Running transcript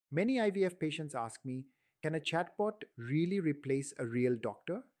Many IVF patients ask me, can a chatbot really replace a real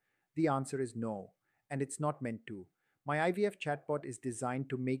doctor? The answer is no, and it's not meant to. My IVF chatbot is designed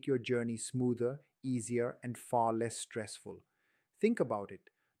to make your journey smoother, easier, and far less stressful. Think about it.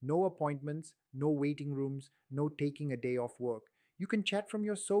 No appointments, no waiting rooms, no taking a day off work. You can chat from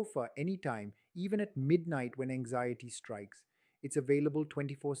your sofa anytime, even at midnight when anxiety strikes. It's available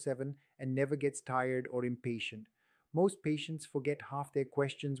 24/7 and never gets tired or impatient. Most patients forget half their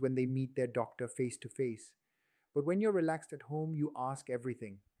questions when they meet their doctor face to face. But when you're relaxed at home, you ask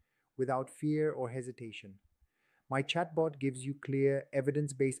everything without fear or hesitation. My chatbot gives you clear,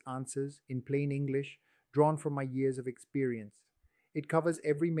 evidence based answers in plain English, drawn from my years of experience. It covers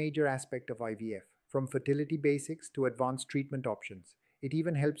every major aspect of IVF, from fertility basics to advanced treatment options. It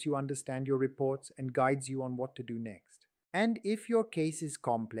even helps you understand your reports and guides you on what to do next. And if your case is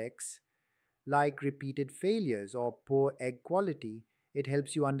complex, like repeated failures or poor egg quality, it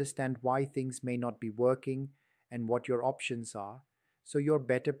helps you understand why things may not be working and what your options are, so you're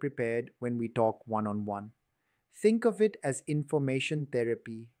better prepared when we talk one on one. Think of it as information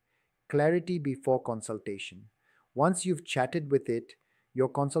therapy, clarity before consultation. Once you've chatted with it, your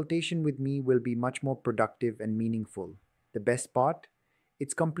consultation with me will be much more productive and meaningful. The best part?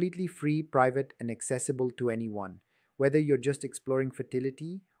 It's completely free, private, and accessible to anyone, whether you're just exploring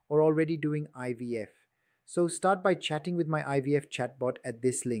fertility or already doing IVF. So start by chatting with my IVF chatbot at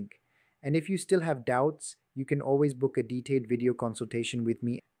this link. And if you still have doubts, you can always book a detailed video consultation with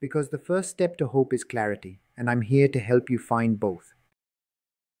me because the first step to hope is clarity, and I'm here to help you find both.